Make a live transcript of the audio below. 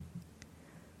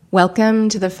Welcome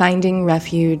to the Finding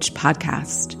Refuge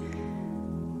podcast.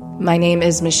 My name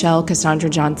is Michelle Cassandra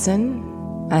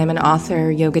Johnson. I am an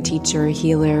author, yoga teacher,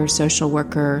 healer, social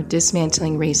worker,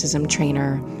 dismantling racism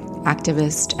trainer,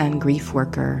 activist, and grief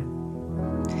worker.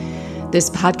 This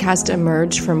podcast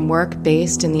emerged from work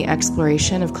based in the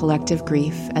exploration of collective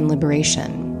grief and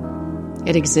liberation.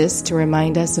 It exists to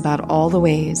remind us about all the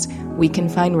ways we can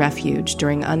find refuge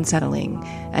during unsettling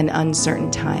and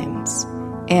uncertain times,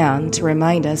 and to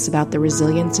remind us about the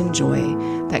resilience and joy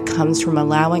that comes from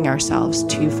allowing ourselves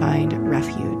to find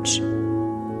refuge.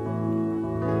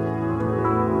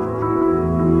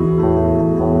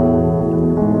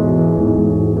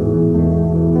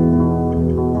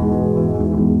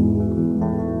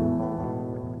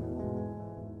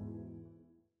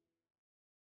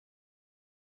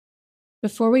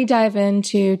 Before we dive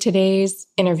into today's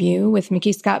interview with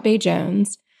Mickey Scott Bay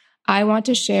Jones, I want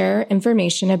to share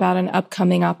information about an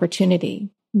upcoming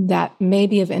opportunity that may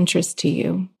be of interest to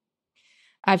you.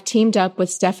 I've teamed up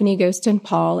with Stephanie Ghostin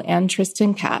Paul and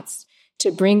Tristan Katz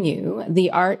to bring you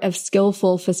the art of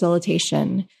skillful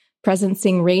facilitation,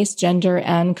 presencing race, gender,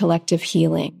 and collective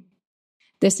healing.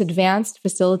 This advanced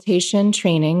facilitation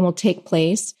training will take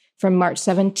place from March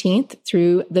 17th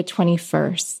through the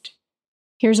 21st.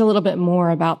 Here's a little bit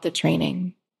more about the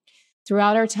training.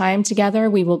 Throughout our time together,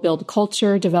 we will build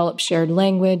culture, develop shared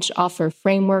language, offer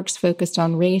frameworks focused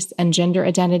on race and gender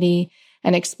identity,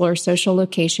 and explore social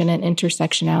location and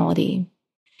intersectionality.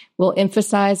 We'll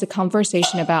emphasize a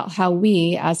conversation about how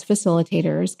we, as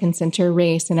facilitators, can center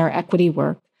race in our equity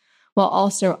work, while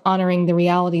also honoring the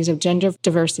realities of gender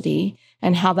diversity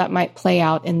and how that might play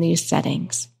out in these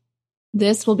settings.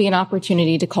 This will be an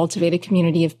opportunity to cultivate a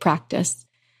community of practice.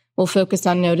 We'll focus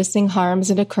on noticing harms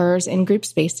that occurs in group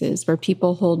spaces where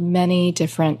people hold many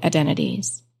different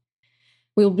identities.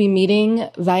 We'll be meeting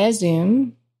via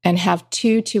Zoom and have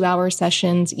two-hour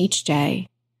sessions each day.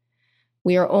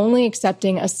 We are only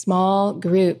accepting a small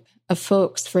group of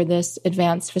folks for this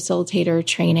advanced facilitator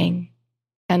training,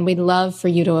 and we'd love for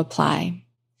you to apply.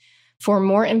 For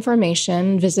more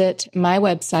information, visit my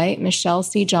website,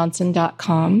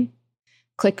 michellecjohnson.com.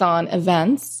 Click on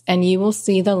events, and you will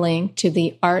see the link to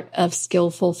the Art of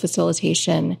Skillful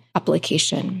Facilitation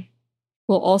application.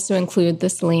 We'll also include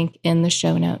this link in the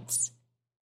show notes.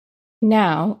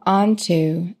 Now, on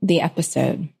to the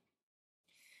episode.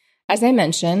 As I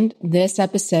mentioned, this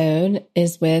episode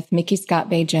is with Mickey Scott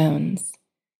Bay Jones.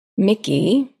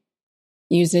 Mickey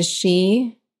uses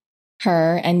she,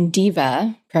 her, and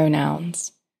diva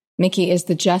pronouns. Mickey is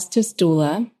the justice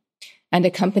doula and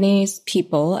accompanies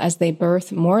people as they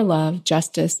birth more love,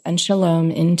 justice, and shalom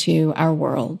into our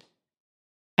world.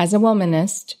 As a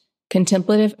womanist,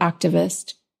 contemplative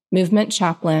activist, movement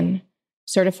chaplain,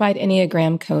 certified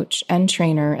Enneagram coach and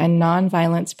trainer, and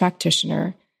nonviolence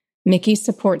practitioner, Mickey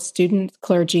supports students,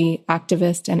 clergy,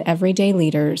 activists, and everyday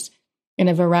leaders in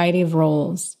a variety of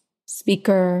roles: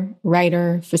 speaker,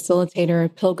 writer,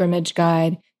 facilitator, pilgrimage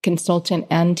guide, consultant,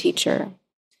 and teacher.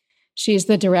 She is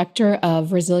the director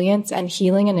of Resilience and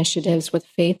Healing Initiatives with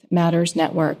Faith Matters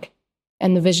Network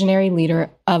and the visionary leader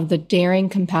of the Daring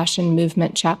Compassion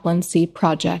Movement Chaplaincy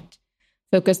Project,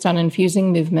 focused on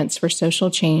infusing movements for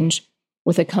social change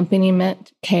with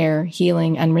accompaniment, care,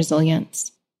 healing, and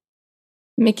resilience.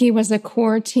 Mickey was a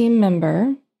core team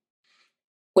member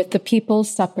with the People's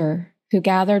Supper, who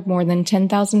gathered more than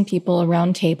 10,000 people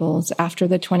around tables after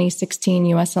the 2016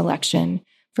 U.S. election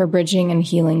for bridging and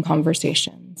healing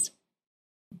conversations.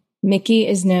 Mickey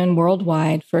is known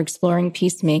worldwide for exploring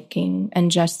peacemaking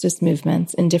and justice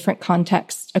movements in different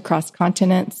contexts across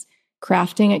continents,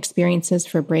 crafting experiences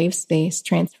for brave space,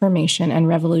 transformation, and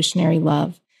revolutionary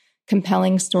love,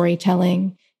 compelling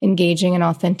storytelling, engaging in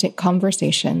authentic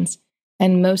conversations,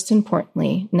 and most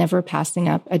importantly, never passing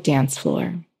up a dance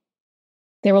floor.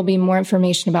 There will be more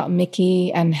information about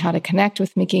Mickey and how to connect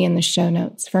with Mickey in the show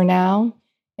notes. For now,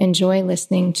 enjoy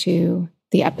listening to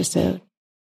the episode.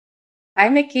 Hi,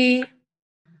 Mickey.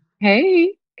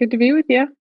 Hey, good to be with you.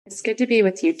 It's good to be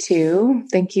with you too.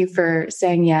 Thank you for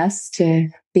saying yes to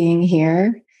being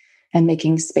here and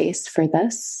making space for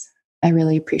this. I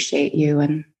really appreciate you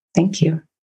and thank you.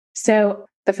 So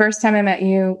the first time I met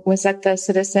you was at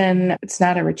the it's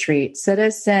not a retreat,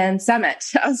 Citizen Summit.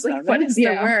 I was like, what is the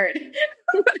word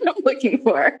that I'm looking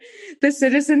for? The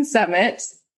Citizen Summit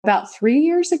about 3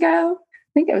 years ago.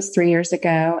 I think it was 3 years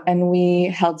ago. And we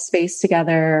held space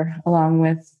together along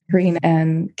with Green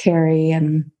and Carrie,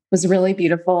 and it was really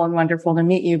beautiful and wonderful to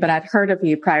meet you. But I'd heard of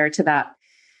you prior to that,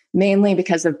 mainly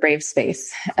because of Brave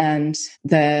Space and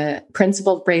the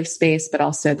principle of Brave Space, but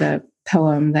also the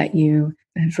poem that you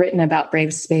have written about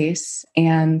Brave Space.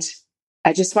 And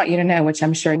I just want you to know, which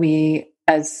I'm sure we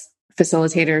as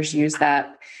facilitators use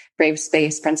that brave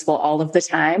space principle all of the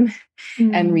time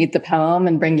and read the poem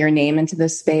and bring your name into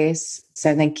this space.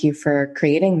 So thank you for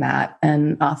creating that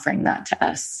and offering that to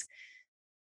us.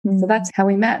 So that's how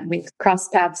we met. We've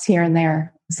crossed paths here and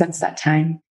there since that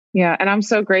time. Yeah. And I'm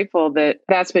so grateful that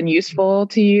that's been useful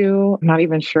to you. I'm not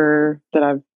even sure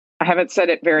that I haven't said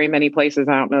it very many places.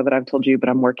 I don't know that I've told you, but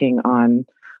I'm working on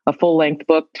a full-length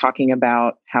book talking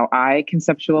about how I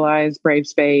conceptualize Brave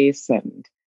Space and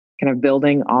kind of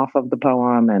building off of the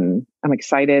poem. And I'm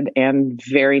excited and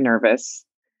very nervous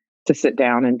to sit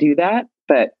down and do that,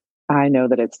 but I know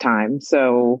that it's time.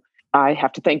 So I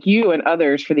have to thank you and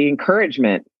others for the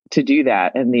encouragement to do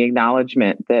that and the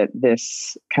acknowledgement that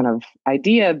this kind of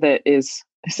idea that is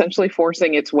essentially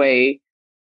forcing its way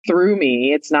through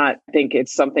me. It's not, I think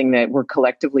it's something that we're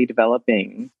collectively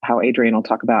developing, how Adrienne will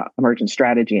talk about emergent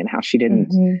strategy and how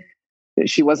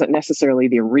she wasn't necessarily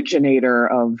the originator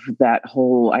of that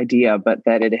whole idea, but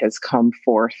that it has come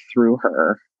forth through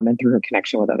her and through her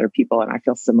connection with other people. And I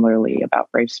feel similarly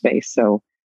about Brave Space. So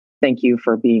thank you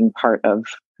for being part of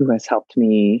who has helped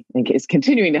me and is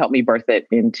continuing to help me birth it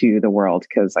into the world,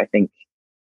 because I think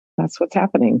that's what's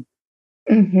happening.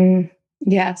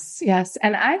 Yes, yes.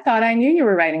 And I thought I knew you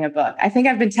were writing a book. I think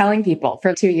I've been telling people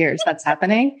for 2 years that's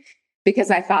happening because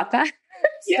I thought that.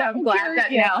 So I'm glad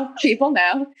that now people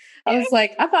know. I was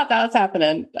like, I thought that was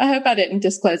happening. I hope I didn't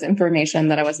disclose information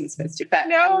that I wasn't supposed to,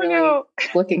 but I'm really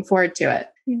looking forward to it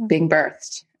being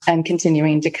birthed and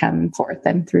continuing to come forth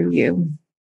and through you.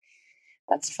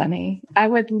 That's funny. I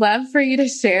would love for you to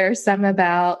share some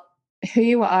about who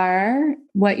you are,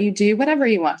 what you do, whatever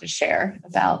you want to share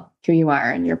about who you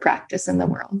are and your practice in the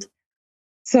world.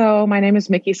 So my name is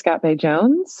Mickey Scott Bay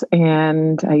Jones,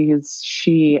 and I use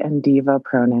she and diva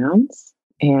pronouns.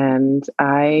 And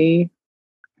I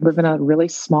live in a really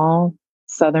small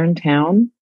southern town,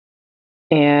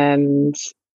 and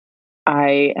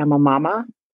I am a mama.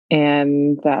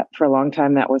 And that for a long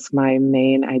time, that was my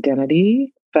main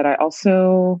identity. But I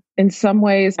also, in some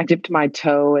ways, I dipped my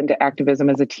toe into activism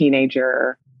as a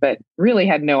teenager, but really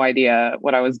had no idea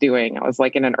what I was doing. I was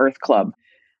like in an earth club,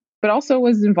 but also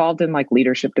was involved in like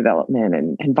leadership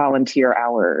development and volunteer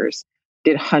hours,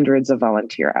 did hundreds of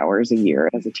volunteer hours a year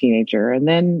as a teenager, and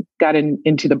then got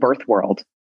into the birth world.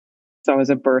 So I was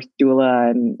a birth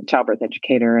doula and childbirth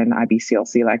educator and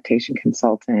IBCLC lactation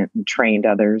consultant and trained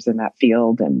others in that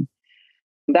field. And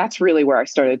that's really where I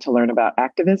started to learn about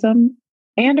activism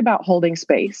and about holding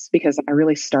space, because I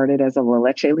really started as a La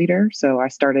Leche leader. So I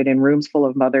started in rooms full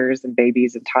of mothers and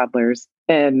babies and toddlers.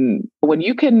 And when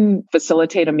you can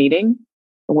facilitate a meeting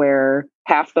where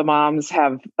half the moms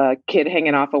have a kid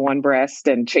hanging off of one breast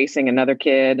and chasing another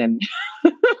kid and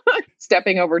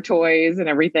stepping over toys and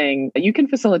everything, you can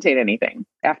facilitate anything.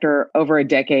 After over a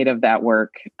decade of that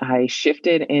work, I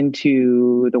shifted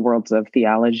into the worlds of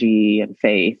theology and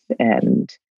faith and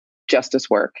justice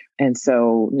work. And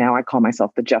so now I call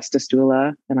myself the justice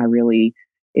doula, and I really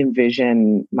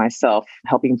envision myself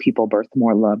helping people birth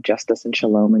more love, justice, and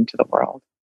shalom into the world.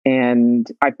 And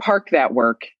I park that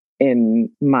work in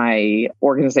my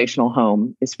organizational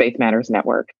home is Faith Matters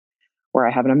Network, where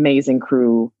I have an amazing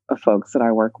crew of folks that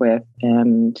I work with.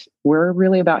 And we're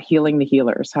really about healing the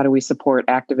healers. How do we support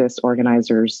activists,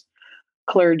 organizers,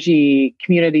 clergy,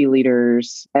 community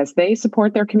leaders as they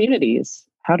support their communities?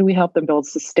 How do we help them build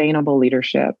sustainable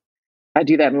leadership? I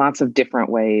do that in lots of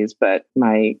different ways, but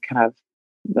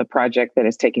the project that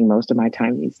is taking most of my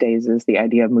time these days is the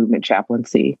idea of movement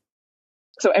chaplaincy.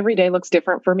 So every day looks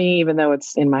different for me, even though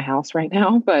it's in my house right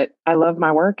now. But I love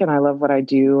my work and I love what I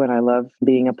do. And I love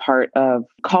being a part of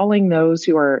calling those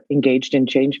who are engaged in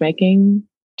change making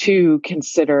to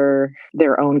consider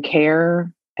their own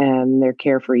care and their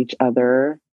care for each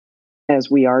other as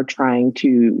we are trying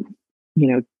to,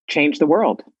 change the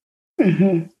world.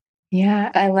 Mm-hmm. Yeah,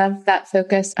 I love that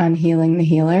focus on healing the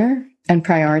healer and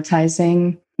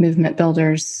prioritizing movement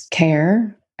builders'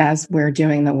 care as we're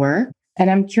doing the work. And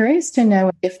I'm curious to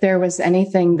know if there was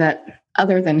anything that,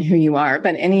 other than who you are,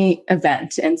 but any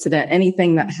event, incident,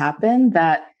 anything that happened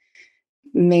that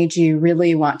made you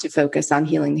really want to focus on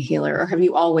healing the healer, or have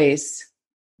you always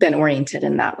been oriented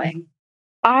in that way?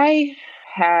 I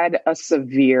had a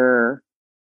severe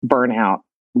burnout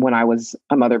when I was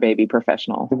a mother-baby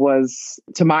professional. It was,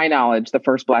 to my knowledge, the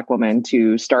first Black woman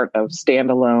to start a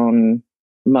standalone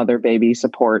mother-baby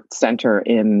support center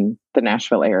in the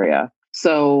Nashville area.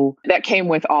 So that came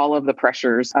with all of the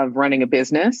pressures of running a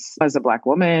business as a Black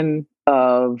woman,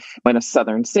 of in a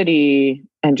Southern city,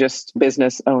 and just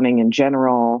business owning in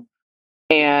general.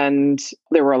 And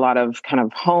there were a lot of kind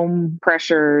of home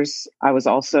pressures. I was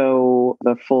also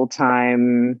the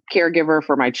full-time caregiver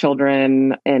for my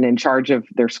children and in charge of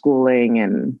their schooling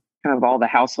and kind of all the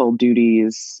household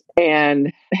duties,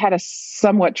 and had a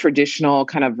somewhat traditional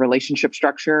kind of relationship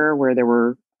structure where there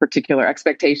were particular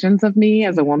expectations of me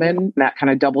as a woman, that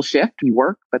kind of double shift. You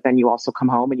work, but then you also come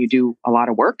home and you do a lot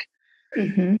of work.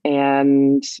 Mm-hmm.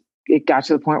 And it got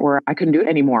to the point where I couldn't do it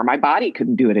anymore. My body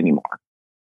couldn't do it anymore.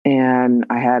 And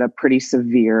I had a pretty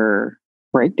severe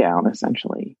breakdown,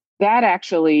 essentially. That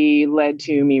actually led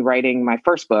to me writing my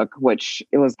first book, which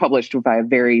it was published by a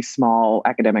very small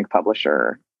academic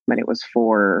publisher. And it was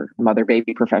for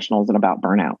mother-baby professionals and about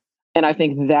burnout. And I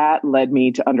think that led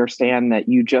me to understand that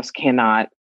you just cannot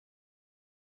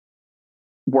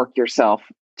work yourself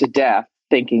to death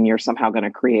thinking you're somehow going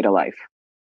to create a life.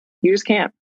 You just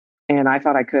can't. And I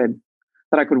thought I could.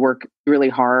 That I could work really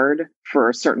hard for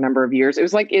a certain number of years. It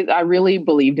was like, I really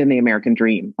believed in the American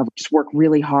dream of just work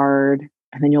really hard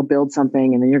and then you'll build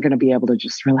something and then you're going to be able to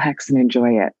just relax and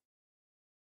enjoy it.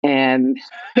 And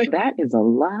that is a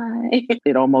lie.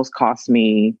 It almost cost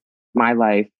me my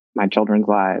life, my children's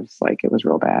lives. Like, it was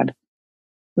real bad.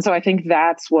 And so I think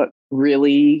that's what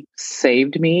really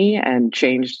saved me and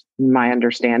changed my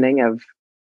understanding of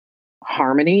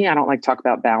harmony. I don't like to talk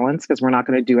about balance because we're not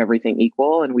going to do everything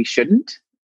equal, and we shouldn't.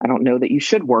 I don't know that you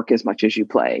should work as much as you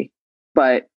play,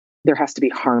 but there has to be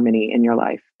harmony in your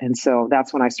life. And so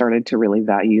that's when I started to really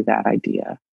value that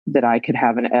idea that I could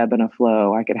have an ebb and a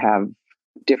flow. I could have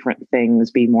different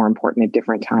things be more important at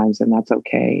different times, and that's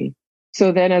okay.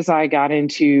 So then as I got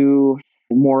into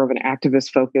more of an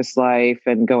activist focused life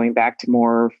and going back to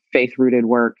more faith rooted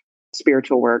work,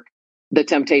 spiritual work, the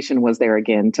temptation was there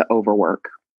again to overwork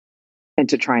and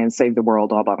to try and save the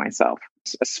world all by myself.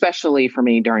 Especially for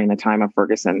me during the time of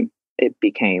Ferguson, it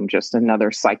became just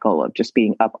another cycle of just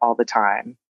being up all the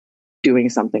time, doing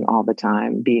something all the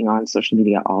time, being on social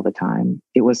media all the time.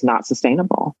 It was not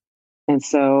sustainable. And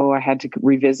so I had to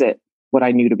revisit what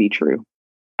I knew to be true.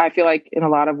 I feel like in a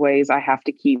lot of ways, I have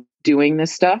to keep doing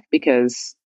this stuff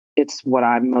because it's what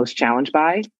I'm most challenged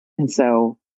by. And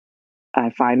so I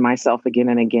find myself again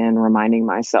and again reminding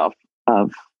myself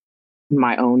of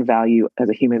my own value as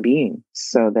a human being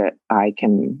so that I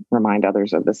can remind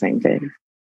others of the same thing.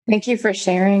 Thank you for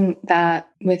sharing that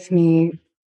with me.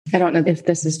 I don't know if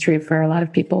this is true for a lot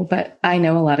of people, but I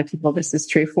know a lot of people this is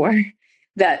true for,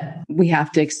 that we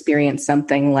have to experience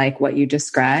something like what you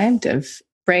described of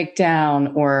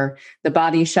breakdown or the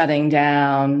body shutting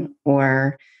down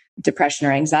or depression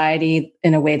or anxiety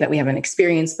in a way that we haven't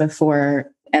experienced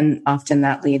before. And often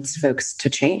that leads folks to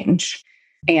change.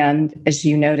 And as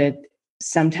you noted,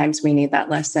 sometimes we need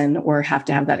that lesson or have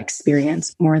to have that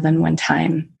experience more than one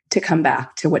time to come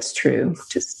back to what's true,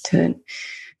 just to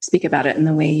speak about it in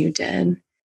the way you did.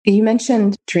 You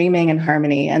mentioned dreaming and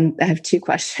harmony, and I have two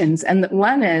questions. And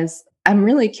one is, I'm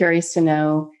really curious to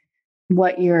know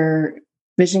what you're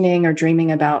visioning or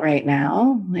dreaming about right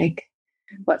now. Like,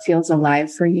 what feels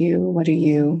alive for you? What are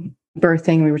you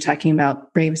birthing? We were talking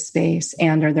about Brave Space.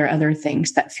 And are there other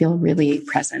things that feel really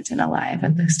present and alive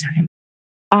at this time?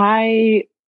 I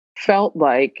felt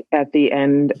like at the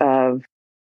end of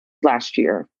last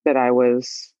year that I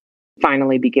was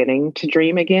finally beginning to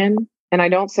dream again. And I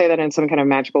don't say that in some kind of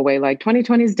magical way, like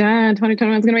 2020 is done,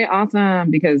 2021 is going to be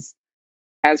awesome, because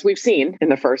as we've seen in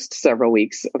the first several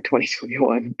weeks of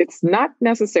 2021, it's not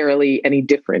necessarily any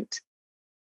different.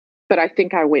 But I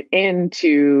think I went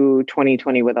into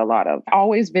 2020 with a lot of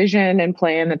always vision and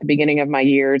plan at the beginning of my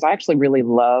years. I actually really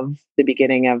love the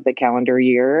beginning of the calendar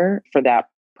year for that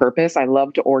purpose. I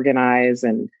love to organize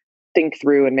and think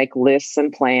through and make lists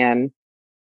and plan.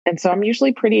 And so I'm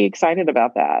usually pretty excited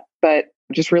about that. But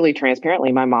just really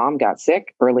transparently, my mom got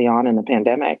sick early on in the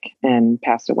pandemic and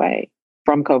passed away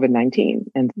from COVID-19.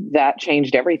 And that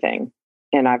changed everything.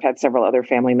 And I've had several other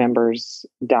family members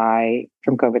die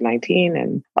from COVID-19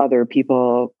 and other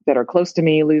people that are close to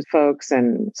me lose folks.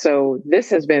 And so this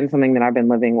has been something that I've been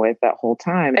living with that whole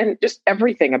time. And just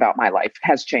everything about my life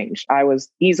has changed. I was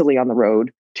easily on the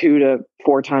road 2 to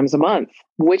 4 times a month,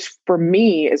 which for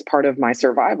me is part of my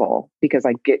survival because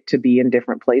I get to be in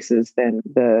different places than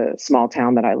the small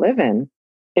town that I live in.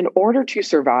 In order to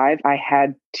survive, I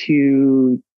had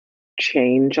to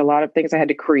change a lot of things. I had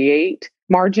to create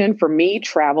margin. For me,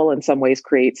 travel in some ways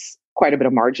creates quite a bit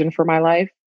of margin for my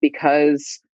life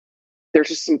because there's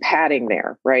just some padding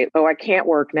there, right? Oh, I can't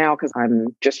work now because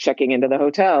I'm just checking into the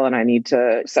hotel and I need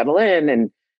to settle in.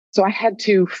 And so I had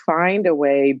to find a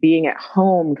way, being at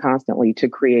home constantly, to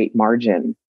create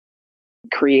margin,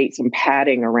 create some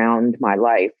padding around my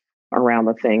life, around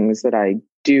the things that I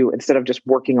do instead of just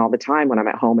working all the time when I'm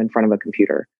at home in front of a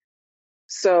computer.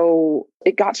 So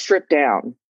it got stripped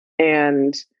down.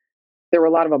 And there were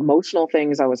a lot of emotional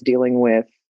things I was dealing with,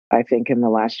 I think, in the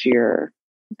last year.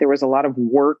 There was a lot of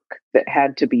work that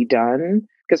had to be done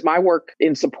because my work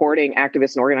in supporting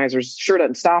activists and organizers sure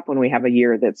doesn't stop when we have a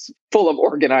year that's full of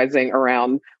organizing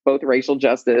around both racial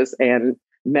justice and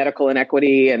medical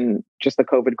inequity and just the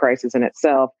COVID crisis in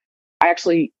itself. I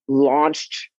actually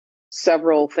launched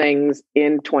several things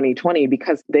in 2020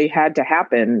 because they had to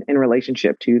happen in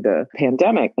relationship to the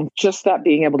pandemic. And just that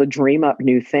being able to dream up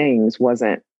new things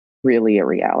wasn't really a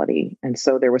reality. And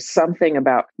so there was something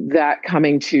about that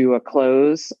coming to a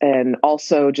close and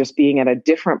also just being at a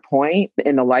different point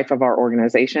in the life of our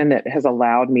organization that has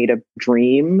allowed me to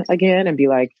dream again and be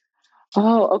like,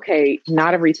 oh, okay,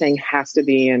 not everything has to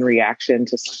be in reaction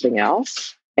to something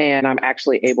else. And I'm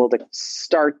actually able to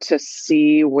start to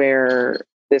see where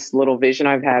this little vision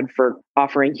I've had for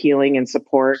offering healing and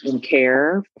support and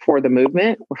care for the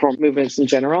movement, for movements in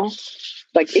general,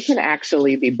 like it can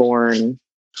actually be born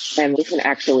and it can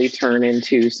actually turn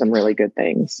into some really good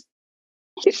things.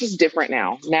 It's just different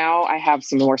now. Now I have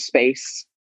some more space.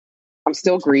 I'm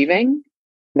still grieving.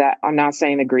 That I'm not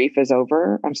saying the grief is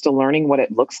over. I'm still learning what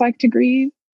it looks like to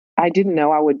grieve. I didn't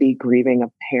know I would be grieving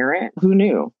a parent. Who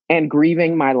knew? And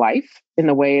grieving my life in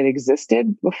the way it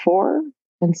existed before.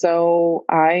 And so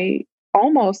I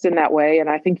almost in that way, and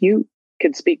I think you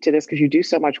could speak to this because you do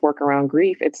so much work around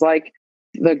grief. It's like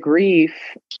the grief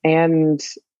and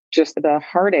just the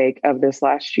heartache of this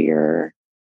last year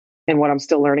and what I'm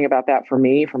still learning about that for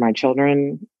me, for my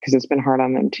children, because it's been hard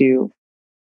on them too.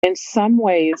 In some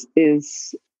ways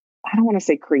is, I don't want to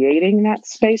say creating that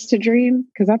space to dream,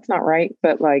 because that's not right,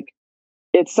 but like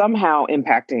it's somehow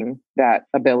impacting that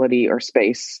ability or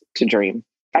space to dream.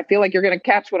 I feel like you're going to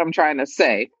catch what I'm trying to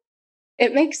say.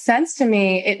 It makes sense to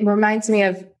me. It reminds me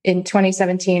of in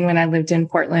 2017 when I lived in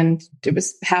Portland. It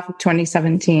was half of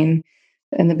 2017.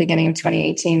 In the beginning of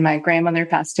 2018, my grandmother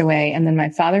passed away and then my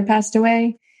father passed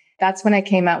away. That's when I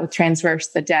came out with Transverse,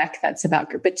 the deck that's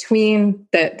about between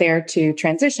their two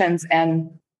transitions.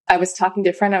 And I was talking to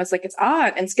a friend. I was like, it's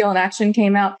odd. And Skill and Action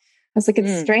came out. I was like,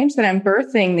 it's strange that I'm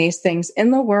birthing these things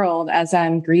in the world as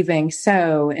I'm grieving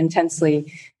so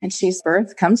intensely. And she's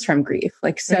birth comes from grief,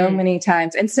 like so many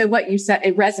times. And so what you said,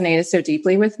 it resonated so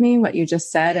deeply with me, what you just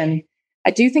said. And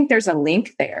I do think there's a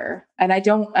link there. And I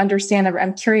don't understand.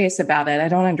 I'm curious about it. I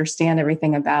don't understand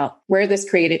everything about where this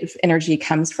creative energy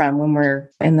comes from when we're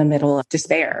in the middle of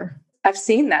despair. I've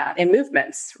seen that in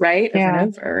movements, right? Over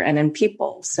and over and in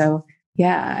people. So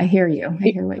yeah, I hear you.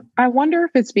 I wonder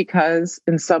if it's because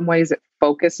in some ways it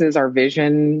focuses our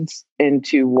visions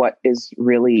into what is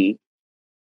really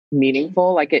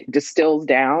meaningful, like it distills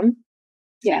down.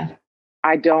 Yeah.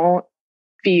 I don't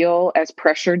feel as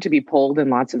pressured to be pulled in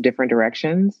lots of different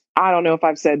directions. I don't know if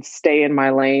I've said stay in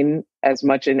my lane as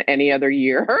much in any other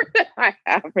year than I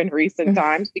have in recent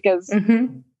times because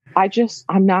I'm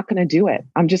not going to do it.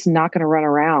 I'm just not going to run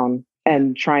around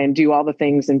and try and do all the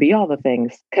things and be all the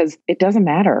things because it doesn't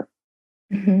matter.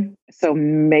 So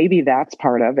maybe that's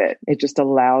part of it. It just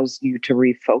allows you to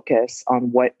refocus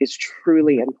on what is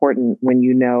truly important when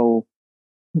you know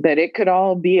that it could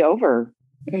all be over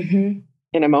in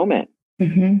a moment.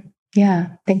 Yeah,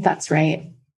 I think that's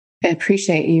right. I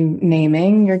appreciate you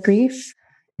naming your grief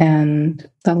and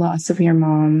the loss of your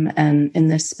mom and in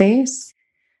this space.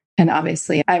 And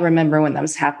obviously, I remember when that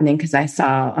was happening because I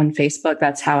saw on Facebook,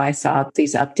 that's how I saw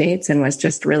these updates and was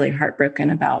just really heartbroken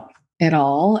about it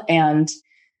all. And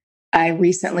I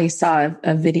recently saw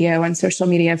a video on social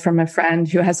media from a friend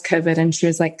who has COVID, and she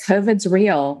was like, COVID's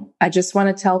real. I just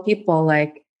want to tell people,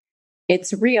 like,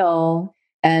 it's real.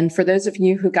 And for those of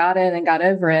you who got it and got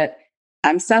over it,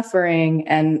 I'm suffering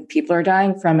and people are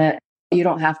dying from it. You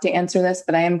don't have to answer this,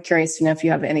 but I am curious to know if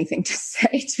you have anything to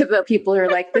say to the people who are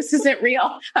like, this isn't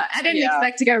real. I didn't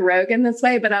expect to go rogue in this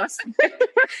way, but I was,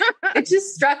 it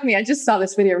just struck me. I just saw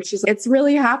this video where she's like, it's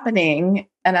really happening.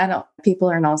 And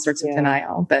people are in all sorts of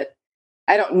denial, but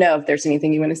I don't know if there's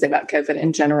anything you want to say about COVID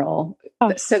in general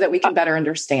so that we can better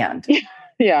understand.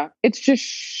 Yeah, it's just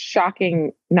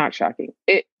shocking, not shocking.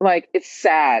 It's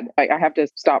sad. I have to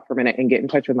stop for a minute and get in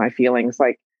touch with my feelings.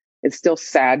 Like, it's still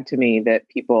sad to me that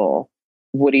people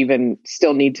would even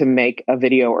still need to make a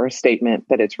video or a statement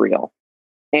that it's real.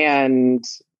 And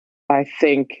I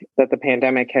think that the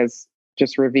pandemic has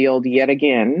just revealed yet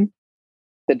again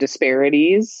the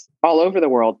disparities all over the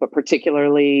world, but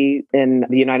particularly in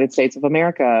the United States of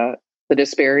America, the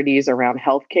disparities around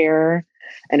healthcare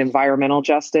and environmental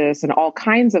justice and all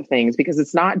kinds of things, because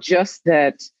it's not just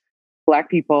that Black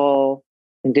people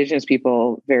Indigenous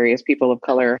people, various people of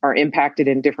color are impacted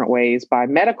in different ways by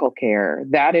medical care.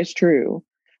 That is true.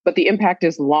 But the impact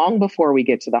is long before we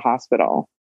get to the hospital.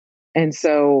 And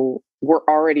so we're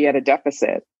already at a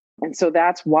deficit. And so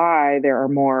that's why there are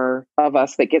more of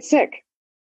us that get sick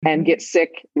and get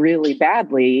sick really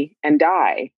badly and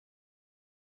die.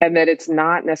 And that it's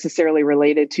not necessarily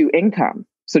related to income.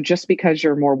 So just because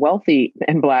you're more wealthy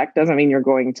and Black doesn't mean you're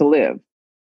going to live.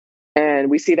 And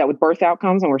we see that with birth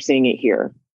outcomes, and we're seeing it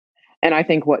here. And I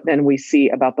think what then we see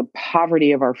about the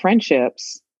poverty of our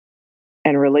friendships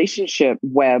and relationship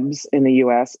webs in the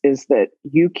US is that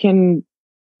you can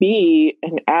be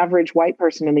an average white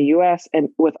person in the US, and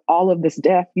with all of this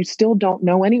death, you still don't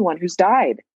know anyone who's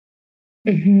died.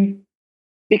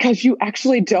 Because you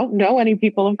actually don't know any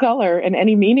people of color in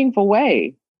any meaningful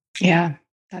way. Yeah.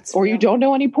 Or you don't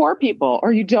know any poor people,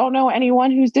 or you don't know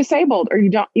anyone who's disabled, or you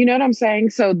know what I'm saying?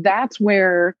 So that's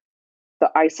where the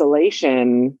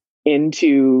isolation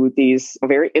into these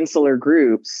very insular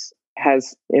groups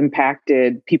has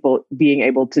impacted people being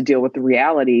able to deal with the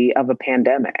reality of a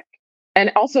pandemic.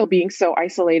 And also being so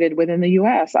isolated within the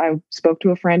US. I spoke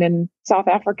to a friend in South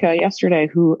Africa yesterday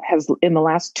who has, in the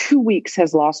last 2 weeks,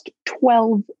 has lost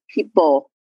 12 people,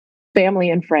 family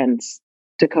and friends,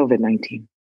 to COVID-19.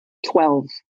 12.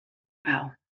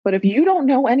 Wow. But if you don't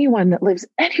know anyone that lives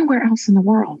anywhere else in the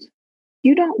world,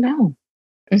 you don't know.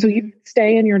 So you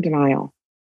stay in your denial.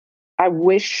 I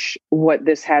wish what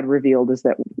this had revealed is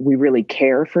that we really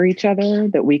care for each other,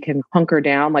 that we can hunker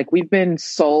down. Like, we've been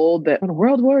sold that in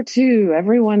World War II,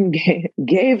 everyone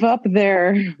gave up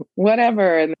their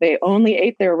whatever, and they only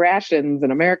ate their rations,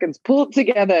 and Americans pulled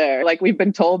together. Like, we've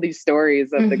been told these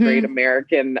stories of the great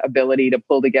American ability to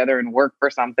pull together and work for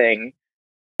something.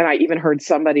 And I even heard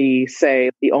somebody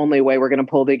say the only way we're going to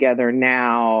pull together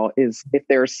now is if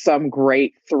there's some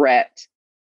great threat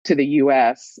to the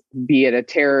US, be it a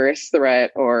terrorist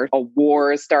threat or a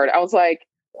war started. I was like,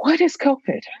 what is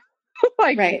COVID?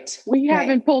 We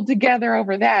haven't pulled together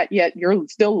over that yet. You're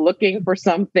still looking for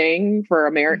something for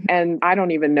America. And I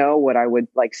don't even know what I would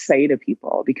say to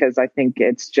people, because I think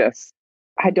it's just,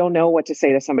 I don't know what to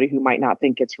say to somebody who might not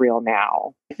think it's real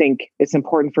now. I think it's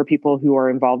important for people who are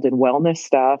involved in wellness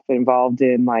stuff, involved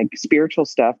in spiritual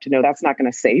stuff, to know that's not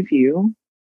going to save you.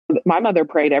 My mother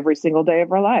prayed every single day of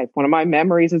her life. One of my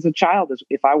memories as a child is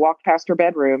if I walked past her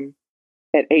bedroom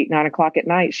at 8, 9 o'clock at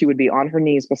night, she would be on her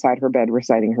knees beside her bed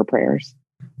reciting her prayers.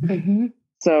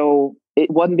 So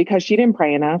it wasn't because she didn't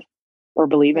pray enough or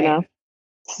believe enough.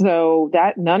 So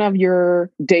that none of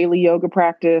your daily yoga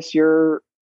practice, your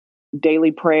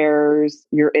daily prayers,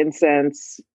 your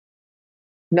incense,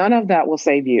 none of that will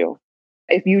save you.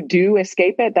 If you do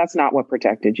escape it, that's not what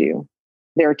protected you.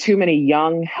 There are too many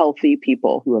young, healthy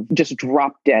people who have just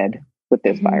dropped dead with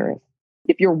this virus.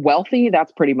 If you're wealthy,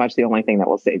 that's pretty much the only thing that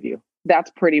will save you.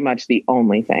 That's pretty much the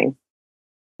only thing.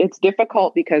 It's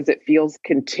difficult because it feels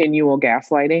continual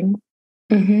gaslighting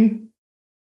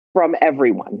from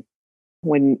everyone.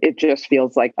 When it just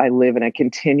feels like I live in a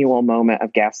continual moment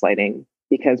of gaslighting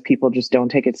because people just don't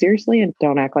take it seriously and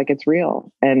don't act like it's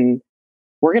real. And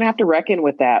we're going to have to reckon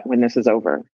with that when this is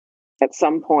over. At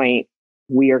some point,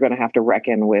 we are going to have to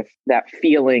reckon with that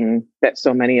feeling that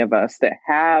so many of us that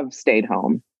have stayed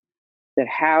home, that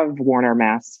have worn our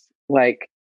masks,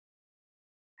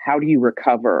 how do you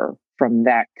recover from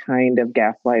that kind of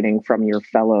gaslighting from your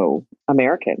fellow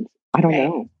Americans? I don't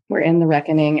know. We're in the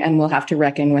reckoning, and we'll have to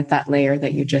reckon with that layer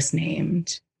that you just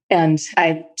named. And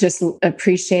I just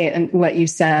appreciate what you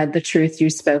said, the truth you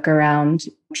spoke around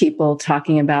people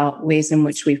talking about ways in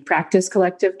which we've practiced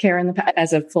collective care in the past.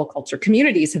 As a full culture,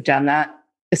 communities have done that,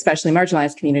 especially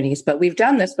marginalized communities, but we've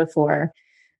done this before,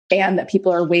 and that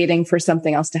people are waiting for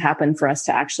something else to happen for us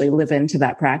to actually live into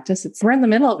that practice. We're in the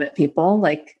middle of it, people.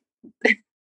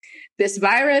 This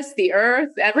virus, the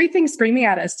earth, everything's screaming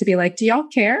at us to be do y'all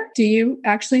care? Do you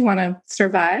actually want to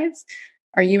survive?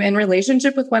 Are you in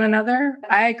relationship with one another?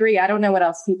 I agree. I don't know what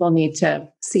else people need to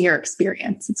see or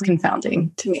experience. It's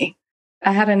confounding to me.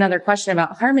 I had another question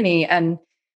about harmony, and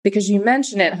because you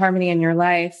mentioned it, harmony in your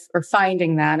life, or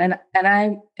finding that. And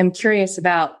I am curious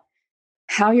about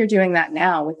how you're doing that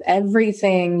now with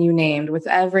everything you named, with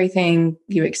everything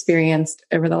you experienced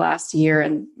over the last year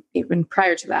and even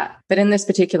prior to that. But in this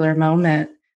particular moment,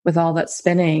 with all that's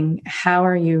spinning, how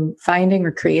are you finding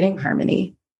or creating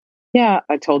harmony? Yeah,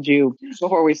 I told you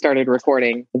before we started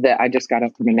recording that I just got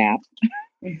up from a nap.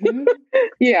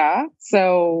 Yeah.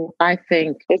 So I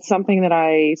think it's something that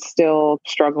I still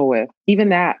struggle with. Even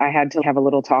that, I had to have a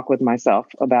little talk with myself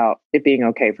about it being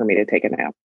okay for me to take a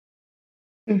nap.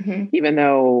 Even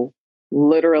though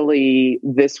literally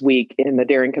this week in the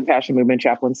Daring Compassion Movement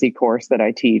chaplaincy course that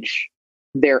I teach,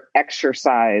 their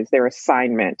exercise, their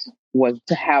assignment was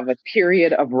to have a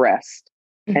period of rest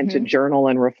and to journal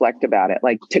and reflect about it,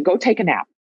 like to go take a nap.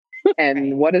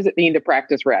 And what does it mean to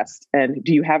practice rest? And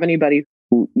do you have anybody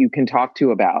who you can talk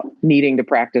to about needing to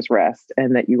practice rest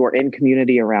and that you are in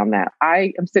community around that?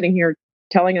 I am sitting here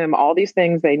telling them all these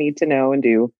things they need to know and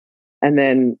do. And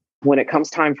then when it comes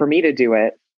time for me to do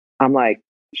it, I'm like,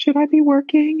 should I be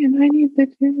working? And I need to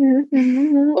do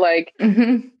it. Like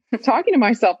talking to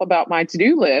myself about my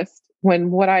to-do list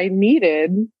when what I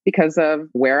needed, because of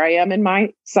where I am in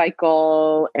my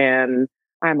cycle, and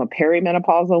I'm a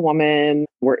perimenopausal woman.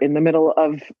 We're in the middle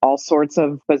of all sorts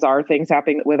of bizarre things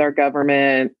happening with our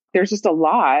government. There's just a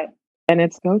lot, and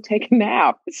it's go take a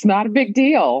nap. It's not a big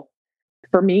deal.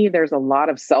 For me, there's a lot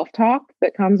of self-talk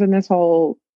that comes in this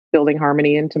whole building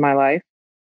harmony into my life.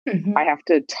 I have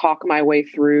to talk my way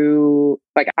through,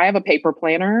 like I have a paper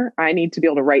planner. I need to be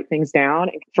able to write things down.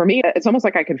 For me, it's almost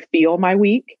like I can feel my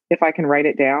week if I can write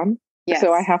it down. Yes.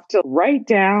 So I have to write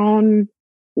down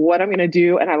what I'm going to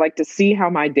do. And I like to see how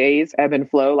my days ebb and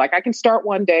flow. Like I can start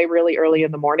one day really early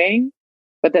in the morning,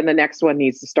 but then the next one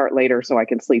needs to start later so I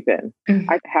can sleep in.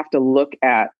 I have to look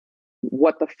at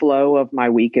what the flow of my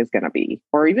week is going to be,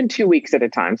 or even 2 weeks at a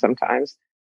time sometimes.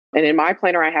 And in my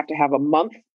planner, I have to have a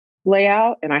month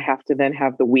layout, and I have to then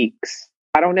have the weeks.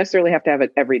 I don't necessarily have to have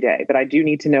it every day, but I do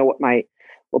need to know what my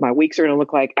weeks are going to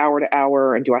look like hour to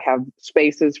hour, and do I have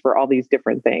spaces for all these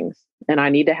different things? And I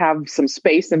need to have some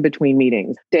space in between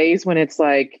meetings. Days when it's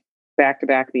like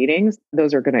back-to-back meetings,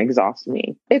 those are going to exhaust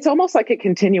me. It's almost like a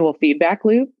continual feedback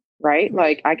loop, right?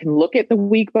 Like I can look at the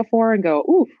week before and go,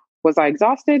 ooh, was I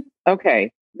exhausted?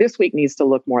 Okay, this week needs to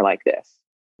look more like this.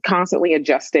 Constantly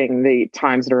adjusting the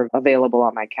times that are available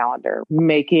on my calendar,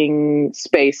 making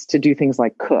space to do things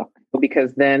like cook,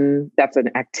 because then that's an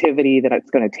activity that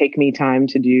it's going to take me time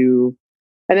to do.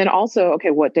 And then also, okay,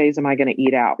 what days am I going to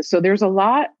eat out? So there's a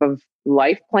lot of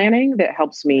life planning that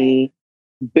helps me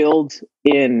build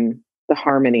in the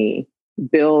harmony,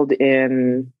 build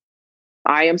in,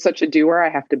 I am such a doer.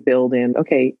 I have to build in,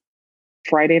 okay,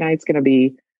 Friday night's going to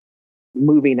be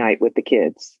movie night with the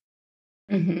kids.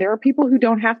 There are people who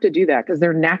don't have to do that because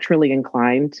they're naturally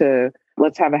inclined to,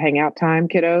 let's have a hangout time,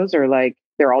 kiddos, or like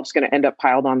they're all just going to end up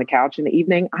piled on the couch in the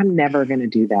evening. I'm never going to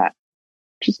do that.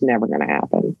 Just never going to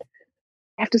happen.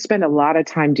 I have to spend a lot of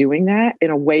time doing that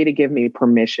in a way to give me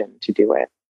permission to do it.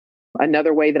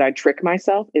 Another way that I trick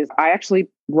myself is I actually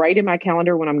write in my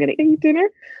calendar when I'm going to eat dinner.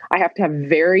 I have to have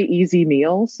very easy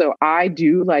meals. So I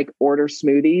do like order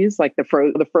smoothies, like the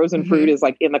frozen fruit is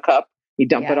like in the cup. You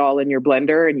dump it all in your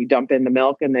blender and you dump in the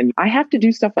milk. And then I have to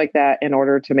do stuff like that in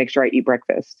order to make sure I eat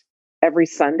breakfast. Every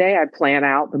Sunday, I plan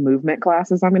out the movement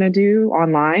classes I'm going to do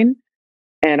online.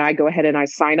 And I go ahead and I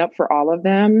sign up for all of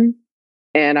them.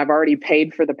 And I've already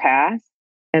paid for the pass.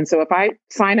 And so if I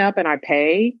sign up and I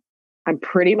pay, I'm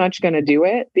pretty much going to do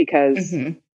it because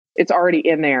it's already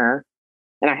in there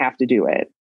and I have to do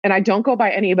it. And I don't go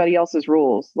by anybody else's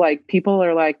rules. Like people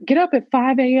are like, get up at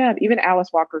 5 a.m. Even Alice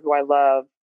Walker, who I love,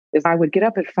 is I would get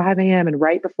up at 5 a.m. and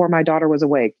right before my daughter was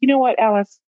awake. You know what,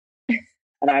 Alice?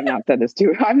 And I've not said this to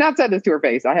her. I've not said this to her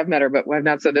face. I have met her, but I've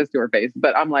not said this to her face.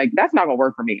 But I'm like, that's not going to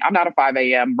work for me. I'm not a 5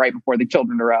 a.m. right before the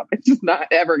children are up. It's just not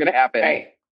ever going to happen. Right.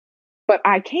 But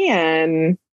I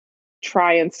can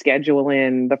try and schedule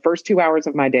in the first 2 hours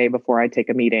of my day before I take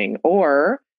a meeting.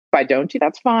 Or if I don't,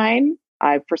 that's fine.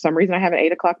 For some reason, I have an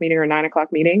 8 o'clock meeting or 9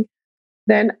 o'clock meeting.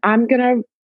 Then I'm going to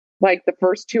like the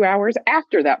first 2 hours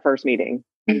after that first meeting.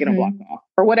 I'm going to block off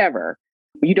or whatever.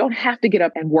 You don't have to get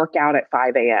up and work out at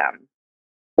 5 a.m.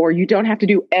 Or you don't have to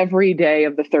do every day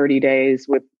of the 30 days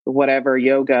with whatever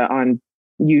yoga on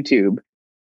YouTube.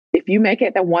 If you make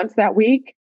it once that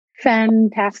week,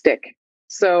 fantastic.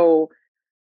 So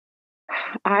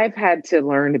I've had to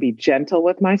learn to be gentle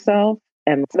with myself.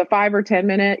 And the 5 or 10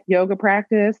 minute yoga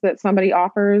practice that somebody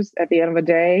offers at the end of a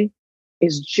day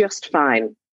is just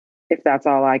fine. If that's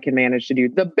all I can manage to do.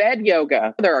 The bed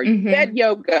yoga. There are bed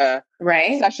yoga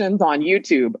sessions on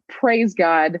YouTube. Praise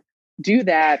God. Do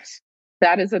that.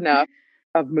 That is enough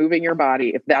of moving your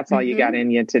body if that's all you got in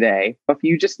you today. If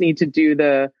you just need to do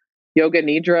the yoga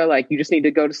nidra, like you just need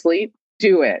to go to sleep,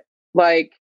 do it.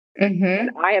 Like, and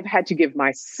I have had to give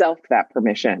myself that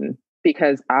permission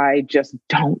because I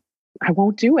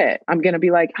won't do it. I'm going to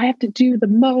be like, I have to do the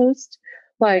most.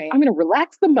 Like, I'm going to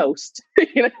relax the most,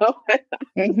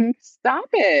 Stop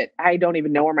it. I don't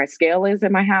even know where my scale is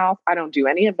in my house. I don't do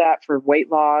any of that for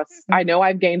weight loss. I know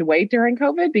I've gained weight during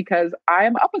COVID because I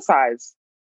am up a size.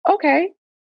 Okay.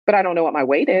 But I don't know what my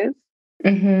weight is.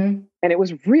 And it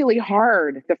was really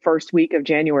hard the first week of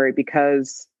January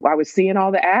because I was seeing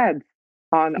all the ads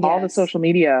on all the social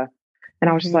media. And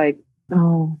I was just like,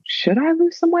 oh, should I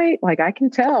lose some weight? Like, I can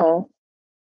tell.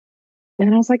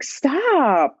 And I was like,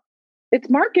 stop. It's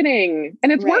marketing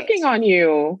and it's Right. working on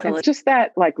you. It's just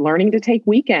that, like, learning to take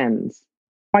weekends.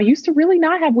 I used to really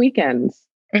not have weekends.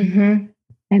 Mm-hmm.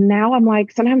 And now I'm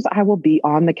like, sometimes I will be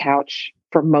on the couch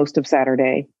for most of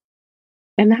Saturday,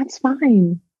 and that's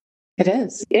fine. It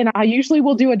is. And I usually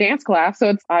will do a dance class.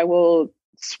 So I will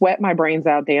sweat my brains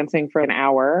out dancing for an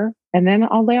hour, and then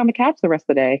I'll lay on the couch the rest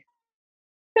of the day.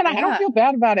 And I don't feel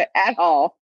bad about it at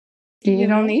all. You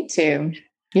don't need to.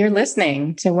 You're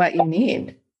listening to what you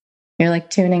need. You're like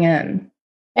tuning in.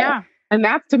 Yeah. And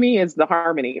that to me is the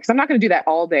harmony. Because I'm not going to do that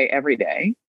all day, every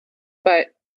day. But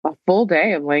a full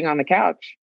day of laying on the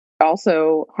couch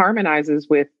also harmonizes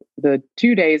with the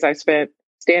 2 days I spent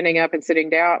standing up and sitting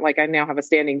down. Like, I now have a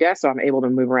standing desk, so I'm able to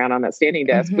move around on that standing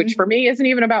desk, which for me isn't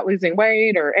even about losing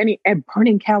weight or and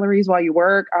burning calories while you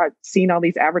work. I've seen all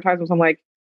these advertisements. I'm like,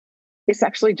 it's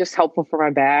actually just helpful for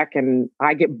my back. And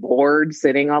I get bored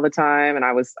sitting all the time. And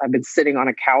I've been sitting on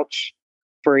a couch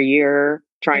for a year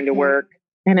trying to work.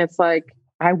 And it's like,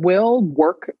 I will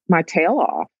work my tail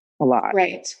off a lot.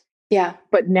 Right. Yeah.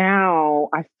 But now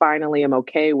I finally am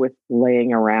okay with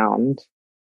laying around.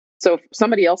 So if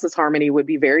somebody else's harmony would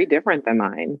be very different than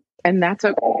mine. And that's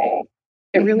okay.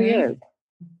 It really is.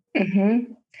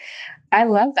 Mm-hmm. I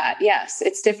love that. Yes.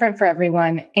 It's different for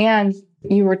everyone. And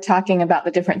you were talking about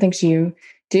the different things you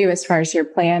do as far as your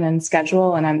plan and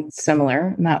schedule. And I'm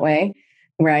similar in that way,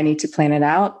 where I need to plan it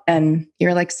out. And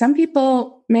you're like, some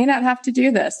people may not have to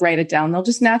do this, write it down. They'll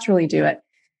just naturally do it.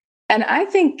 And I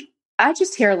think I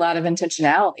just hear a lot of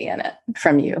intentionality in it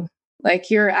from you.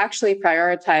 Like, you're actually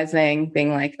prioritizing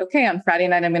being like, okay, on Friday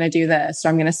night, I'm going to do this, or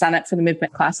I'm going to sign up for the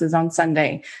movement classes on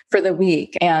Sunday for the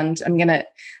week. And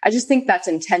I just think that's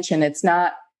intention. It's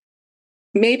not,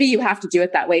 maybe you have to do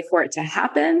it that way for it to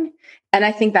happen. And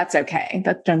I think that's okay.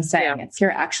 That's what I'm saying. Yeah. It's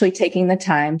you're actually taking the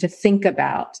time to think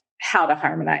about how to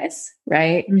harmonize,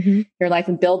 right? Your life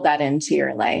and build that into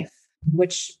your life,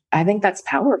 which I think that's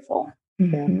powerful.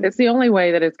 Yeah. It's the only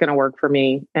way that it's going to work for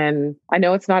me. And I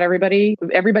know it's not everybody.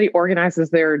 Everybody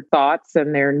organizes their thoughts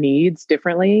and their needs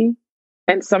differently.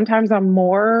 And sometimes I'm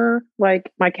more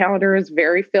like, my calendar is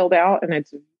very filled out and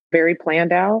it's very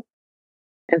planned out.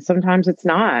 And sometimes it's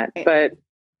not. But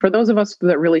for those of us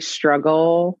that really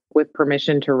struggle with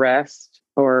permission to rest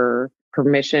or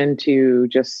permission to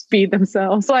just feed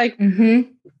themselves, like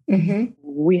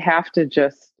we have to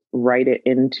just write it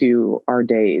into our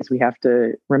days. We have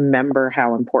to remember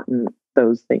how important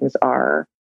those things are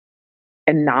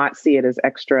and not see it as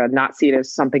extra, not see it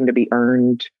as something to be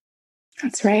earned.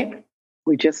 That's right.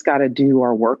 We just got to do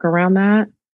our work around that.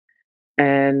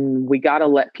 And we got to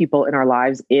let people in our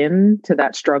lives into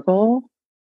that struggle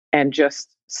and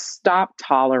just stop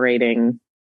tolerating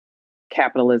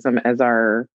capitalism as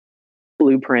our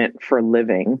blueprint for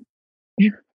living.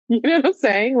 You know what I'm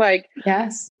saying? Like,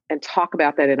 yes. And talk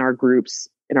about that in our groups,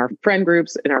 in our friend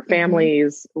groups, in our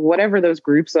families, whatever those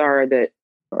groups are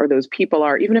or those people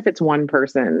are, even if it's one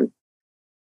person,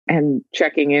 and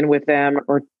checking in with them.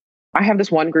 Or I have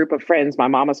this one group of friends, my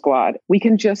Mama Squad. We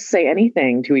can just say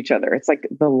anything to each other. It's like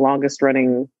the longest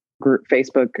running group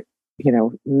Facebook,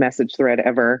 message thread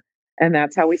ever. And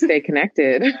that's how we stay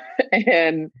connected.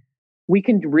 And we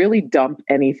can really dump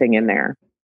anything in there.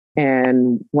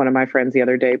 And one of my friends the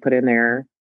other day put in there,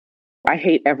 I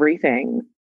hate everything.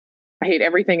 I hate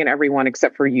everything and everyone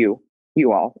except for you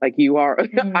all. Like, you are,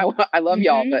 I love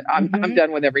y'all, but I'm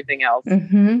done with everything else.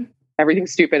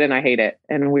 Everything's stupid and I hate it.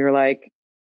 And we were like,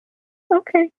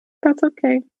 okay, that's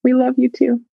okay. We love you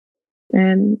too.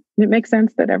 And it makes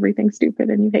sense that everything's stupid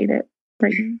and you hate it,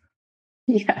 right?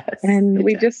 Yes. And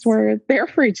we just were there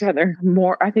for each other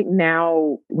more. I think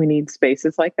now we need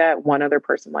spaces like that, one other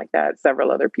person like that,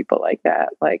 several other people like that.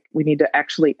 Like, we need to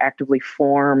actually actively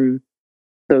form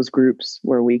those groups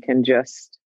where we can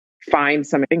just find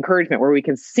some encouragement, where we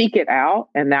can seek it out.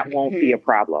 And that won't be a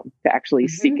problem, to actually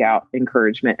seek out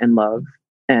encouragement and love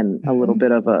and a little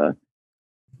bit of a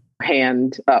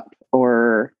hand up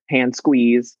or hand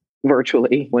squeeze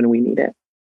virtually when we need it.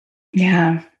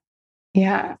 Yeah.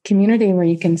 Yeah. Community where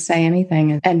you can say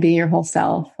anything and be your whole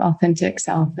self, authentic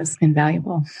self, is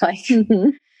invaluable. Like,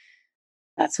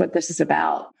 that's what this is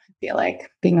about. I feel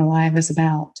like being alive is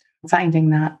about finding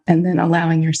that and then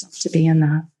allowing yourself to be in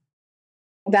that.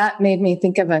 That made me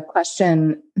think of a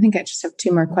question. I think I just have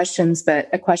 2 more questions, but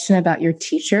a question about your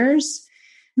teachers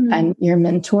and your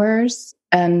mentors.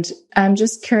 And I'm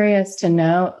just curious to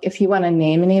know if you want to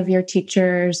name any of your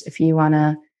teachers, if you want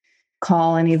to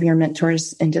call any of your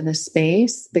mentors into the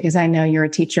space, because I know you're a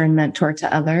teacher and mentor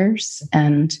to others.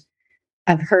 And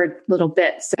I've heard little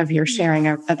bits of your sharing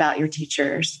about your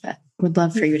teachers, but would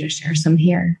love for you to share some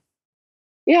here.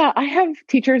 Yeah, I have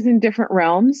teachers in different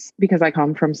realms because I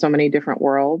come from so many different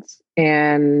worlds.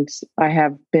 And I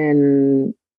have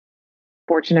been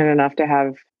fortunate enough to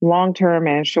have long-term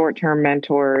and short-term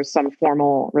mentors, some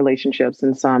formal relationships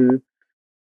and some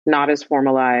not as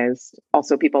formalized.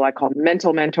 Also people I call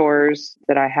mental mentors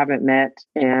that I haven't met,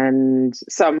 and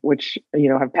some which,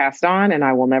 have passed on and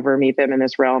I will never meet them in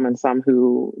this realm, and some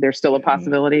who there's still a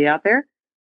possibility out there.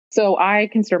 So I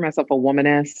consider myself a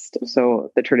womanist.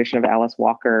 So the tradition of Alice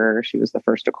Walker, she was the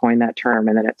first to coin that term,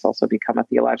 and then it's also become a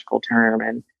theological term.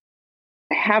 And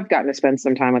I have gotten to spend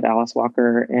some time with Alice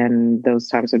Walker, and those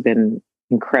times have been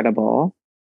incredible.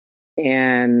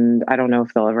 And I don't know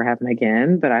if they'll ever happen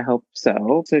again, but I hope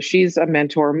so. So she's a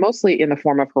mentor, mostly in the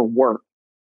form of her work.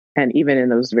 And even in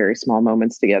those very small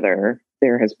moments together,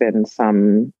 there has been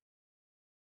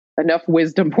enough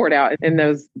wisdom poured out in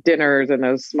those dinners and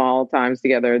those small times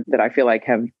together that I feel like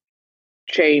have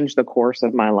changed the course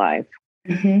of my life,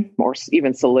 or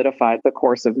even solidified the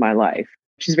course of my life.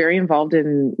 She's very involved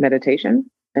in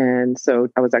meditation. And so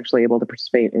I was actually able to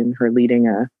participate in her leading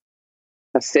a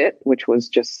sit, which was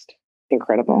just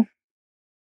incredible.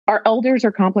 Our elders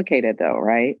are complicated though,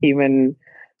 right? Even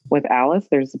with Alice,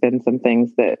 there's been some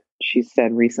things that she's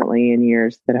said recently in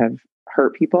years that have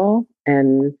hurt people.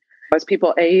 And as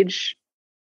people age,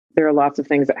 there are lots of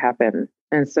things that happen.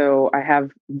 And so I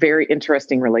have very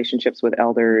interesting relationships with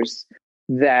elders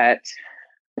that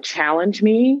challenge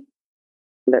me,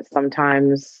 that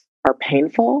sometimes are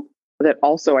painful, that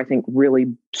also I think really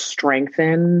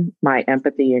strengthen my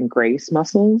empathy and grace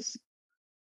muscles,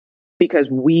 because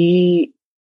we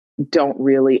don't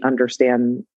really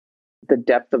understand the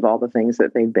depth of all the things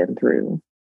that they've been through,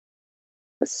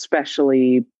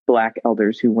 especially Black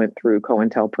elders who went through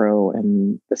COINTELPRO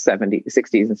in the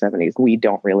 60s and 70s. We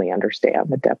don't really understand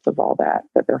the depth of all that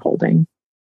they're holding.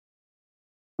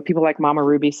 People like Mama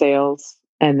Ruby Sales.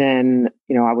 And then,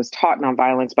 I was taught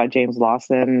nonviolence by James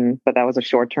Lawson, but that was a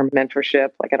short-term mentorship.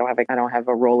 Like I don't have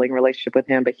a rolling relationship with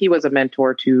him, but he was a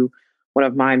mentor to one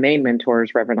of my main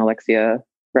mentors,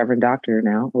 Reverend Doctor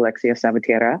now, Alexia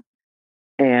Sabatiera.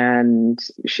 And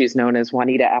she's known as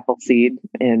Juanita Appleseed,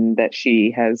 in that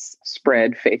she has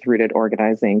spread faith-rooted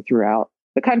organizing throughout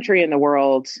the country and the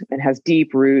world, and has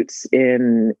deep roots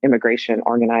in immigration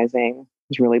organizing.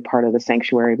 Is really part of the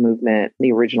sanctuary movement,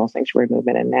 the original sanctuary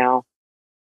movement, and now,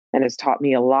 and has taught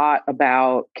me a lot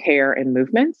about care and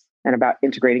movements and about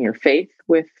integrating your faith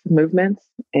with movements.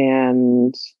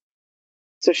 And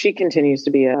so she continues to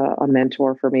be a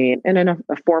mentor for me, and in a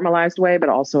formalized way, but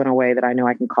also in a way that I know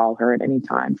I can call her at any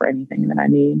time for anything that I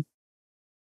need.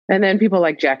 And then people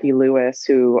like Jackie Lewis,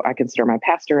 who I consider my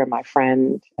pastor and my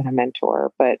friend and a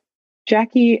mentor. But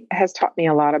Jackie has taught me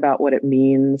a lot about what it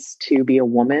means to be a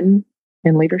woman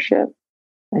in leadership,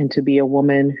 and to be a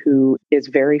woman who is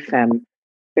very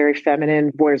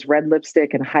feminine, wears red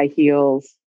lipstick and high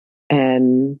heels,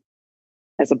 and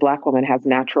as a Black woman has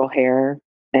natural hair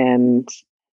and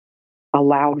a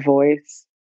loud voice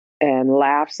and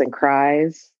laughs and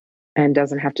cries, and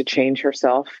doesn't have to change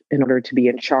herself in order to be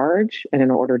in charge and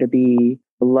in order to be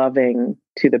loving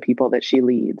to the people that she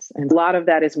leads. And a lot of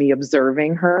that is me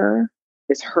observing her,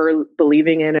 is her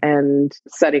believing in and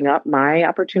setting up my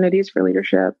opportunities for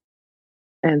leadership.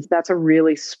 And that's a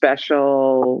really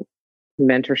special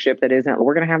mentorship that isn't,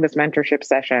 we're going to have this mentorship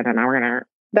session and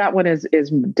that one is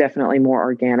definitely more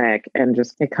organic, and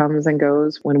just, it comes and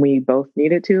goes when we both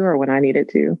need it to, or when I need it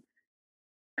to.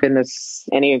 In this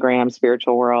Enneagram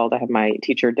spiritual world, I have my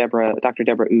teacher, Dr.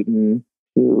 Deborah Uten,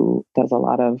 who does a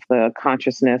lot of the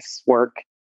consciousness work.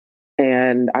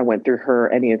 And I went through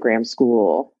her Enneagram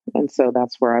school. And so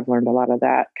that's where I've learned a lot of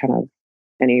that kind of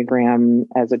Enneagram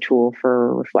as a tool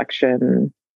for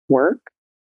reflection work.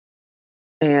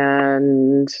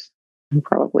 And I'm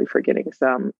probably forgetting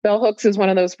some. Bell Hooks is one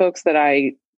of those folks that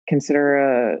I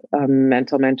consider a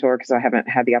mental mentor, because I haven't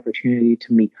had the opportunity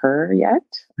to meet her yet.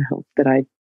 I hope that I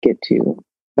get to.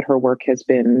 But her work has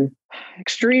been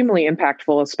extremely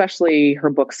impactful, especially her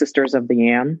book, Sisters of the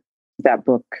Yam. That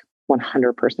book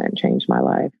 100% changed my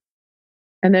life.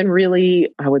 And then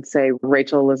really, I would say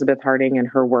Rachel Elizabeth Harding and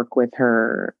her work with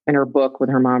her, and her book with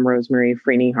her mom, Rosemary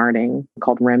Freeney Harding,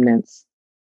 called Remnants.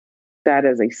 That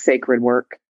is a sacred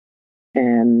work.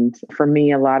 And for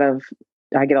me,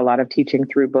 I get a lot of teaching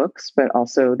through books, but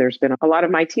also there's been a lot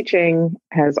of my teaching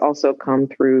has also come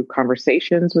through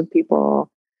conversations with people,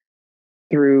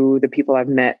 through the people I've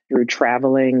met through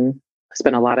traveling. I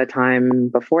spent a lot of time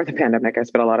before the pandemic. I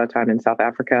spent a lot of time in South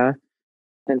Africa,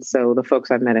 And so the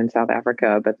folks I've met in South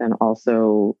Africa, but then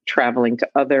also traveling to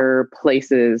other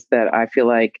places that I feel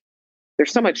like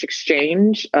there's so much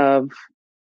exchange of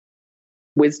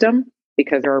wisdom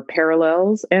because there are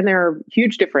parallels and there are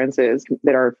huge differences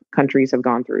that our countries have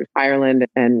gone through. Ireland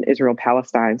and Israel,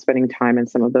 Palestine, spending time in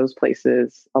some of those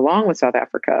places along with South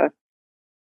Africa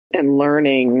and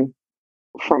learning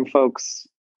from folks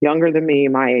younger than me,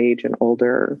 my age and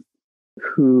older,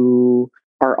 who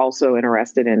are also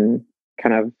interested in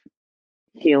kind of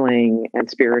healing and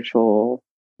spiritual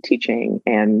teaching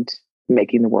and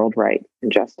making the world right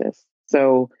and justice.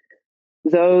 So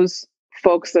those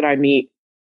folks that I meet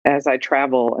as I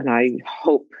travel, and I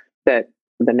hope that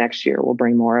the next year will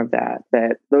bring more of that,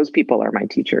 that those people are my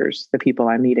teachers, the people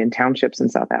I meet in townships in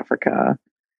South Africa,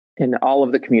 in all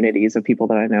of the communities of people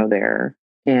that I know there.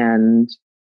 And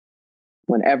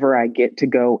whenever I get to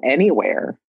go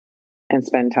anywhere and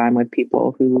spend time with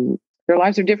people who their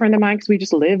lives are different than mine because we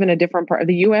just live in a different part.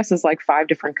 The US is like 5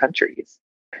 different countries.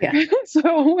 Yeah.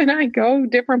 So when I go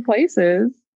different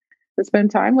places to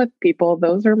spend time with people,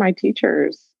 those are my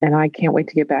teachers. And I can't wait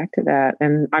to get back to that.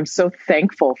 And I'm so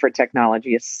thankful for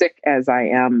technology, as sick as I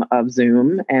am of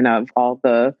Zoom and of all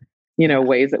the,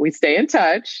 ways that we stay in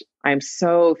touch. I'm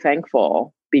so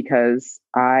thankful because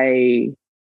I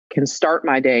can start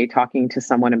my day talking to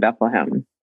someone in Bethlehem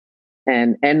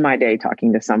and end my day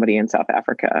talking to somebody in South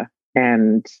Africa.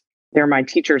 And they're my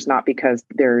teachers, not because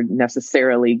they're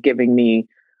necessarily giving me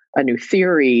a new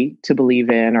theory to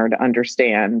believe in or to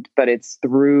understand, but it's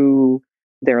through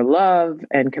their love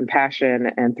and compassion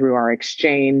and through our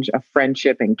exchange of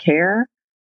friendship and care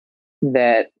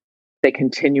that they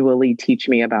continually teach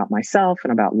me about myself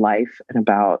and about life and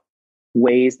about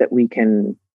ways that we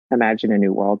can imagine a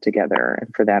new world together.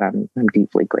 And for that, I'm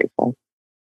deeply grateful.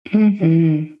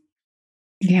 Mm-hmm.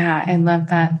 Yeah, I love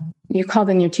that. You called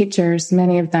in your teachers,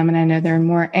 many of them, and I know there are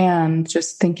more, and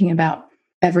just thinking about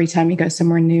every time you go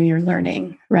somewhere new, you're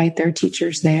learning, right? There are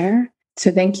teachers there.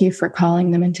 So thank you for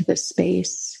calling them into this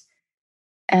space.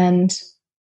 And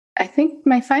I think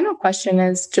my final question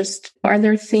is just, are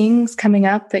there things coming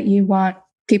up that you want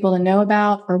people to know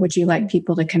about, or would you like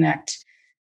people to connect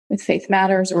with Faith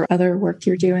Matters or other work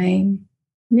you're doing?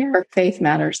 Yeah. Or Faith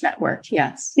Matters Network.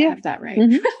 Yes. Yeah. I have that right.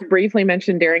 Mm-hmm. Briefly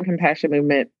mentioned Daring Compassion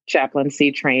Movement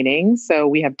chaplaincy training. So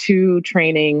we have 2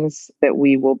 trainings that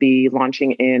we will be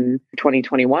launching in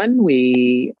 2021.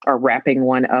 We are wrapping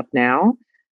one up now.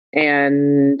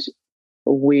 And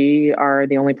we are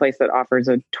the only place that offers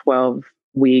a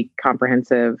 12-week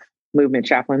comprehensive movement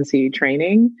chaplaincy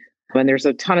training. And there's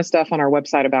a ton of stuff on our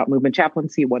website about movement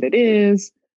chaplaincy, what it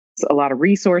is. A lot of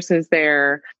resources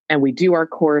there. And we do our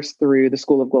course through the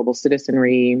School of Global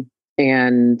Citizenry.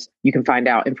 And you can find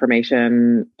out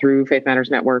information through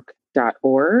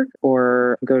faithmattersnetwork.org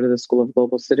or go to the School of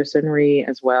Global Citizenry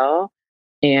as well.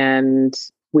 And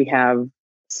we have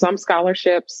some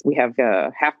scholarships. We have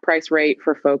a half price rate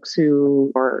for folks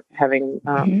who are having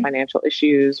financial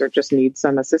issues or just need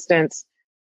some assistance.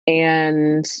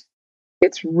 And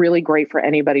it's really great for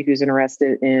anybody who's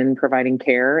interested in providing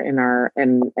care in our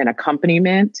and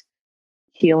accompaniment,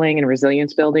 healing and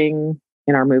resilience building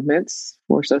in our movements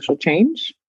for social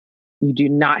change. You do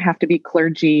not have to be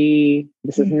clergy.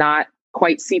 This is not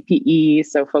quite CPE.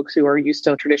 So folks who are used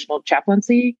to traditional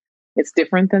chaplaincy, it's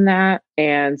different than that.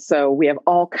 And so we have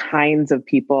all kinds of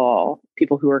people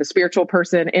who are a spiritual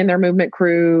person in their movement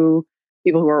crew,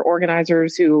 people who are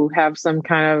organizers who have some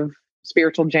kind of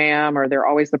spiritual jam, or they're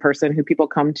always the person who people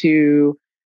come to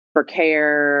for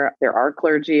care. There are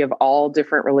clergy of all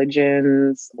different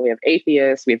religions. We have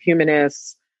atheists, we have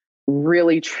humanists,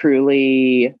 really,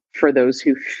 truly for those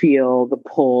who feel the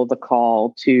pull, the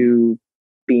call to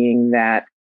being that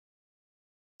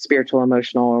spiritual,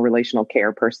 emotional, relational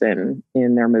care person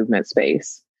in their movement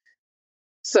space.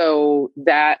 So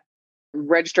that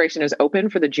registration is open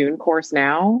for the June course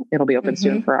now. It'll be open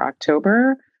soon for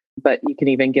October. But you can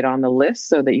even get on the list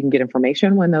so that you can get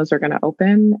information when those are going to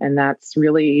open. And that's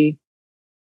really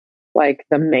like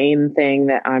the main thing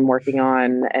that I'm working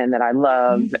on and that I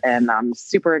love and I'm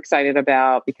super excited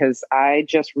about, because I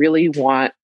just really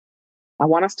want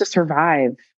us to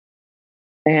survive.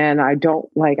 And I don't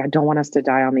want us to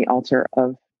die on the altar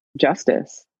of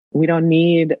justice. We don't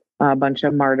need a bunch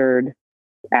of martyred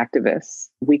activists.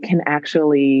 We can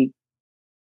actually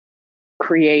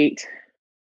create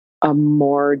a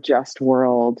more just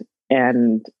world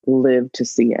and live to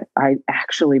see it. I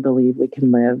actually believe we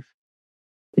can live.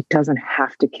 It doesn't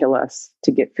have to kill us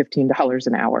to get $15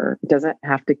 an hour. It doesn't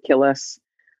have to kill us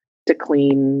to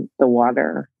clean the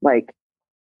water. Like,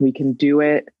 we can do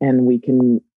it and we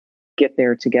can get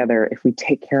there together if we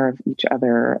take care of each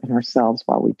other and ourselves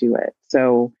while we do it.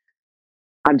 So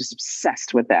I'm just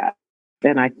obsessed with that.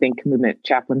 And I think movement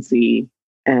chaplaincy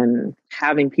and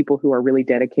having people who are really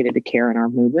dedicated to care in our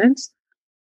movements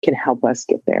can help us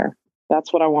get there.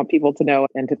 That's what I want people to know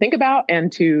and to think about,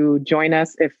 and to join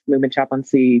us if movement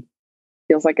chaplaincy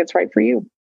feels like it's right for you.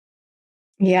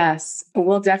 Yes,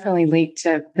 we'll definitely link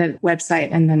to the website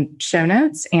and the show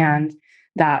notes and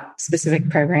that specific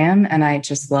program. And I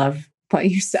just love what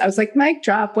you said. I was like, mic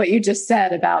drop, what you just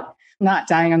said about not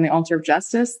dying on the altar of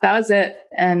justice. That was it.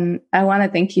 And I want to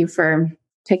thank you for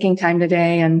taking time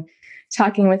today and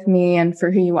talking with me, and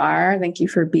for who you are. Thank you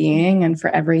for being, and for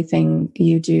everything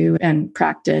you do and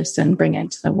practice and bring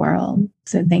into the world.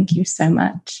 So thank you so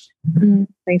much.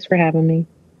 Thanks for having me.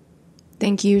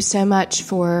 Thank you so much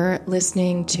for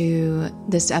listening to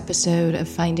this episode of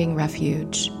Finding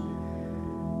Refuge.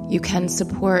 You can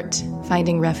support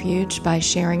Finding Refuge by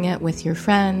sharing it with your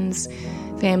friends,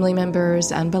 family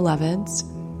members, and beloveds,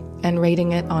 and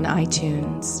rating it on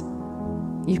iTunes.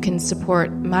 You can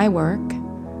support my work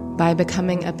by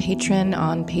becoming a patron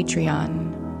on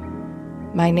Patreon.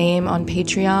 My name on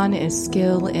Patreon is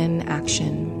Skill in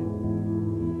Action.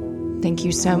 Thank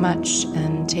you so much,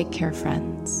 and take care, friends.